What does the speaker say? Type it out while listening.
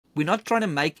we're not trying to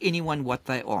make anyone what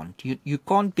they aren't. You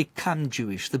can't become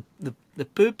Jewish. The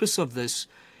purpose of this,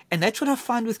 and that's what I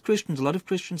find with Christians. A lot of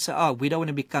Christians say, oh, we don't want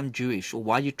to become Jewish, or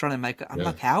why are you trying to make it? I'm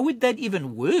like, how would that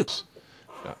even work?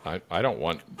 I don't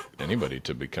want anybody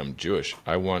to become Jewish.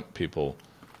 I want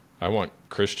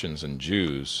Christians and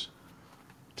Jews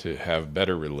to have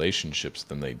better relationships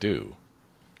than they do.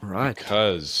 Right.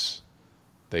 Because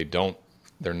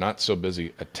they're not so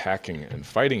busy attacking and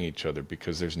fighting each other,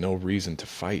 because there's no reason to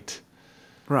fight.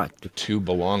 Right. The two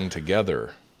belong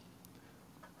together,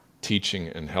 teaching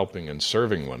and helping and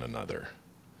serving one another.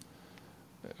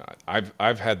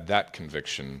 I've had that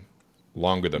conviction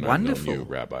longer than I've known you,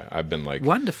 Rabbi. I've been like,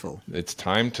 wonderful. It's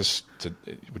time to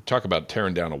we talk about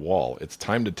tearing down a wall. It's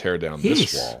time to tear down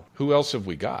this wall. Who else have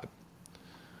we got?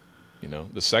 You know,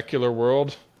 the secular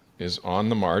world is on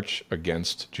the march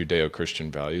against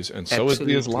Judeo-Christian values, and so is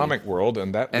the Islamic world,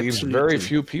 and that leaves very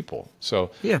few people.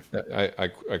 So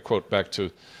I quote back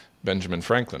to Benjamin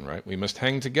Franklin, right? We must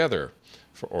hang together,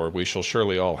 or we shall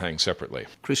surely all hang separately.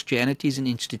 Christianity is an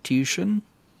institution.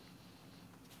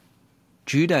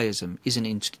 Judaism is an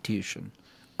institution.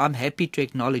 I'm happy to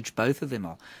acknowledge both of them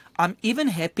are. I'm even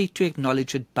happy to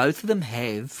acknowledge that both of them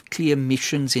have clear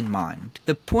missions in mind.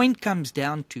 The point comes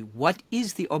down to what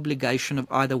is the obligation of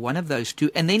either one of those two,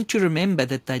 and then to remember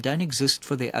that they don't exist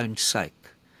for their own sake.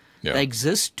 Yeah. They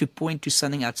exist to point to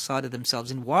something outside of themselves.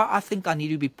 And why I think I need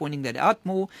to be pointing that out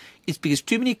more is because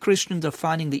too many Christians are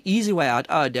finding the easy way out.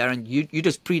 Oh, Darren, you're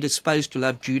just predisposed to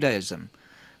love Judaism.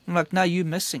 I'm like, no, you're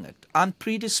missing it. I'm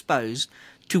predisposed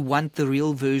to want the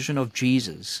real version of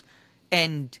Jesus.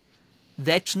 And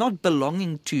that's not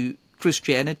belonging to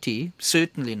Christianity,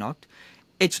 certainly not.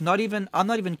 It's not even, I'm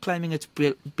not even claiming it's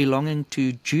belonging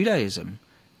to Judaism,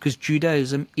 because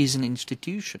Judaism is an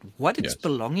institution. What it's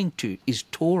belonging to is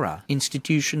Torah.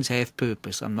 Institutions have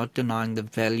purpose. I'm not denying the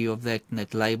value of that, and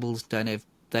that labels don't have,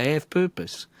 they have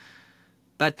purpose.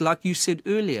 But like you said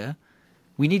earlier,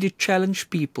 we need to challenge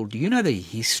people. Do you know the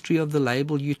history of the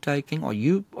label you're taking? Are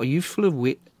you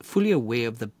fully aware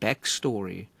of the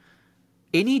backstory?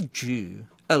 Any Jew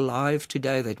alive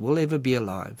today that will ever be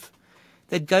alive,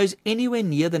 that goes anywhere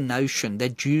near the notion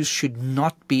that Jews should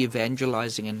not be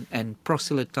evangelizing and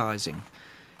proselytizing,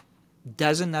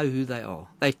 doesn't know who they are.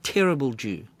 They're a terrible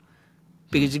Jew.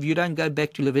 Because if you don't go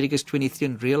back to Leviticus 23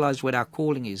 and realize what our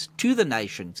calling is to the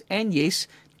nations, and yes,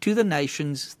 to the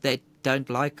nations that don't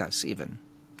like us even,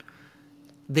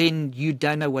 then you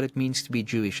don't know what it means to be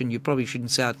Jewish, and you probably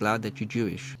shouldn't say out loud that you're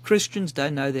Jewish. Christians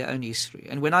don't know their own history.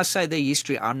 And when I say their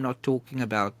history, I'm not talking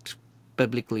about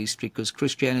biblical history, because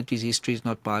Christianity's history is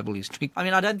not Bible history. I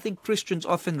mean, I don't think Christians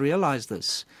often realize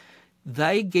this.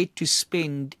 They get to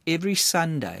spend every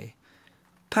Sunday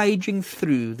paging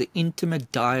through the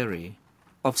intimate diary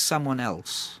of someone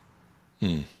else.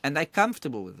 And they're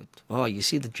comfortable with it. Oh, you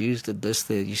see the Jews did this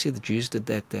there. You see the Jews did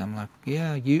that there. I'm like,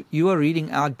 yeah, you are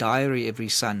reading our diary every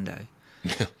Sunday.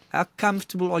 How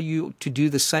comfortable are you to do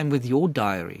the same with your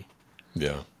diary?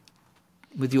 Yeah.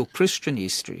 With your Christian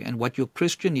history and what your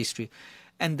Christian history.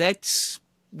 And that's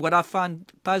what I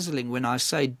find puzzling when I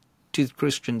say to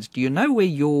Christians, do you know where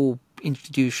your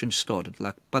institution started?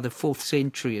 Like by the 4th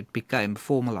century it became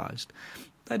formalized.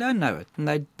 They don't know it, and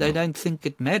they don't think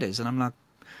it matters. And I'm like,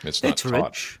 that's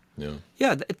rich.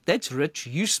 Yeah, that's rich.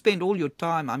 You spend all your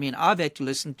time. I mean, I've had to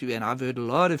listen to, and I've heard a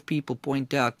lot of people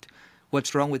point out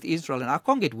what's wrong with Israel, and I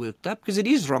can't get worked up because it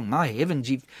is wrong. My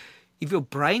heavens, if your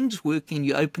brain's working,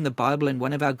 you open the Bible and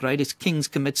one of our greatest kings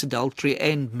commits adultery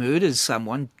and murders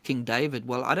someone, King David.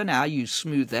 Well, I don't know how you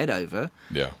smooth that over.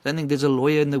 Yeah. I don't think there's a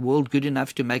lawyer in the world good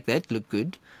enough to make that look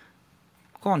good.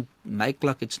 Can't make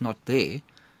like it's not there.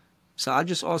 So I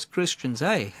just ask Christians,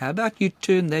 hey, how about you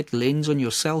turn that lens on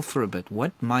yourself for a bit?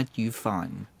 What might you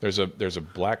find? There's a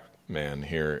black man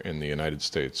here in the United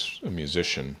States, a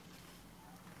musician,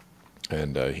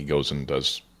 and he goes and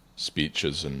does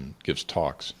speeches and gives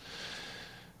talks.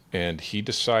 And he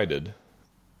decided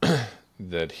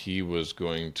that he was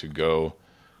going to go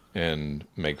and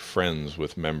make friends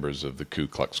with members of the Ku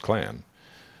Klux Klan.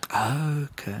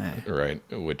 Okay. Right,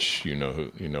 which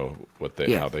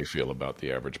how they feel about the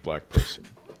average black person.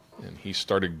 And he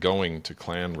started going to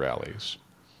Klan rallies,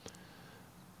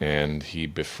 and he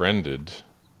befriended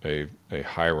a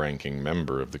high-ranking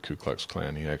member of the Ku Klux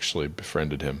Klan. He actually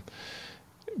befriended him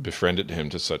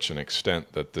to such an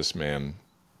extent that this man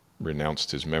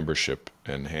renounced his membership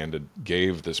and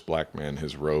gave this black man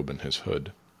his robe and his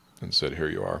hood and said, "Here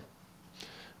you are."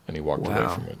 And he walked away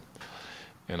from it.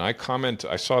 And I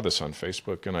saw this on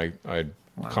Facebook, and I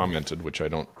commented, which I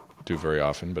don't do very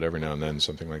often, but every now and then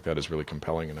something like that is really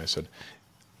compelling. And I said,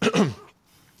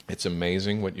 it's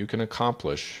amazing what you can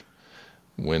accomplish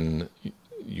when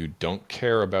you don't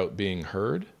care about being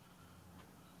heard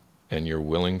and you're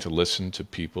willing to listen to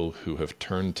people who have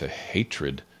turned to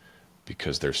hatred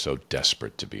because they're so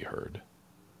desperate to be heard.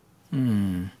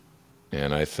 And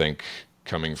I think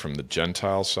coming from the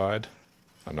Gentile side,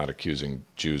 I'm not accusing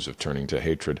Jews of turning to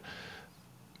hatred,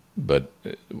 but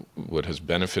what has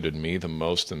benefited me the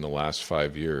most in the last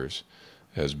 5 years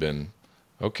has been,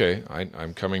 okay,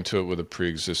 I'm coming to it with a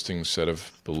pre-existing set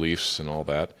of beliefs and all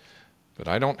that, but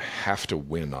I don't have to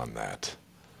win on that.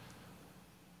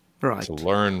 Right. To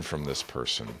learn from this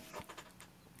person,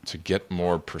 to get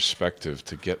more perspective,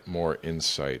 to get more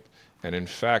insight. And in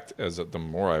fact, the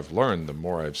more I've learned, the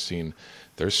more I've seen,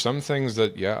 there's some things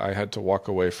that, yeah, I had to walk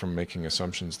away from making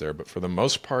assumptions there. But for the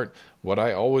most part, what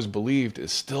I always believed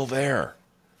is still there.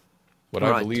 What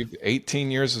I believed 18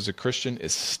 years as a Christian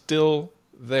is still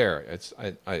there.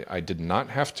 I did not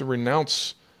have to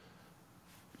renounce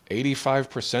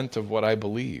 85% of what I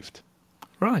believed.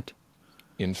 Right.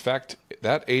 In fact,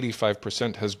 that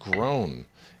 85% has grown,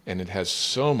 and it has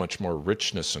so much more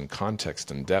richness and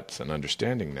context and depth and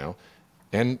understanding now.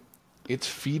 And it's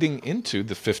feeding into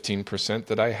the 15%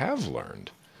 that I have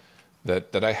learned,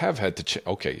 that I have had to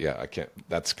okay, yeah, I can't,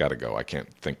 that's got to go. I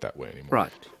can't think that way anymore.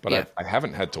 Right. But yeah. I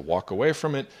haven't had to walk away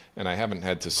from it, and I haven't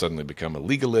had to suddenly become a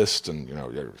legalist and,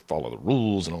 follow the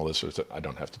rules and all this sort of stuff. I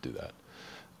don't have to do that.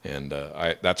 And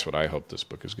that's what I hope this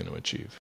book is going to achieve.